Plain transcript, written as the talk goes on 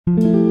Hey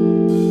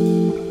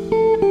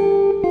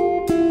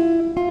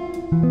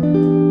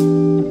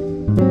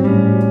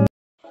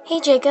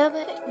Jacob,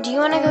 do you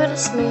want to go to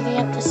smoothie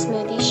at the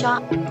smoothie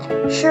shop?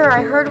 Sure,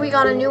 I heard we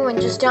got a new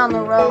one just down the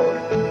road.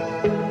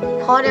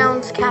 Paw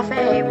Down's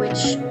Cafe,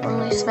 which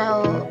only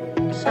sells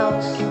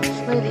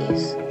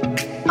smoothies.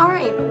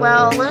 Alright,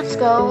 well, let's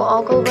go.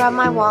 I'll go grab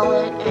my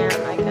wallet, and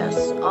I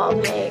guess I'll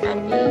pay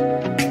and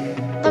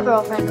be the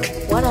girlfriend.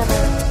 Whatever.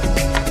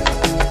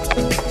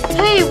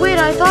 Hey, wait,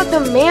 I thought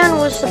the man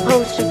was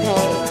supposed to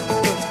pay.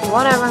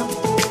 Whatever.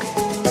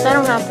 I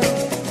don't have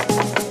to.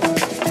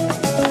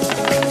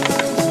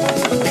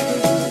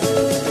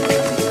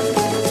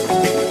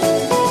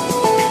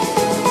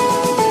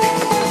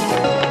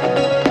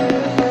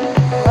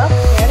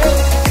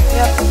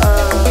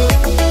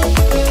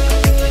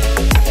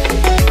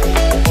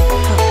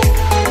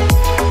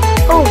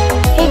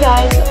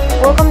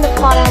 Welcome to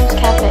Paw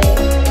Cafe.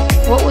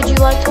 What would you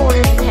like to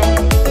order today?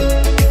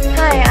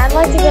 Hi, I'd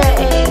like to get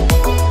a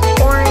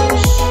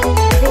orange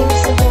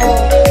creamsicle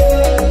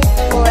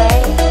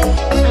fillet,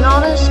 an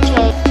honest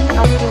cake.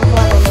 I'll do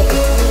lemonade,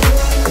 please.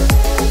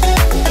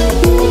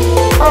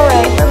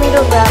 Alright, let me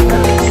go grab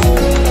those.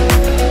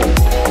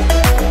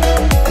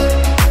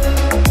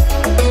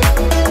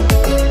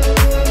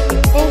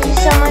 Thank you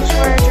so much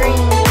for our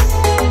drinks.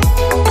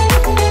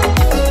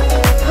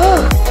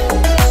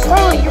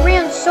 Scarlet, you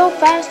ran so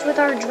fast with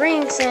our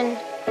drinks and...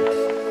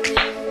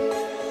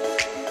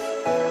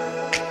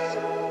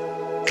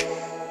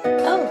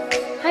 Oh,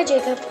 hi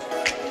Jacob.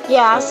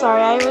 Yeah,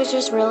 sorry, I was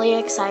just really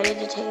excited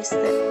to taste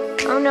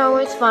it. Oh no,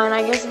 it's fine,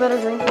 I guess I better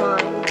drink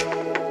mine.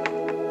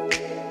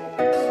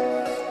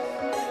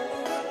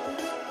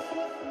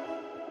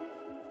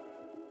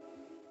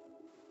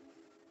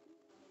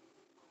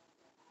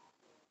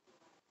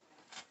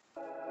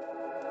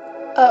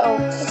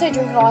 Uh-oh, since I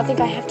drink it all, I think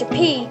I have to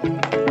pee.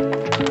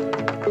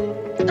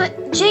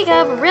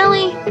 Jacob,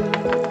 really?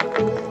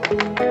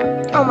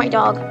 Oh, my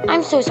dog.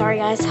 I'm so sorry,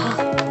 guys.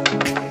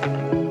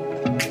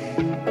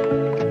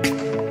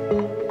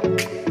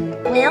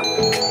 Well,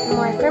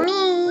 more for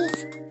me.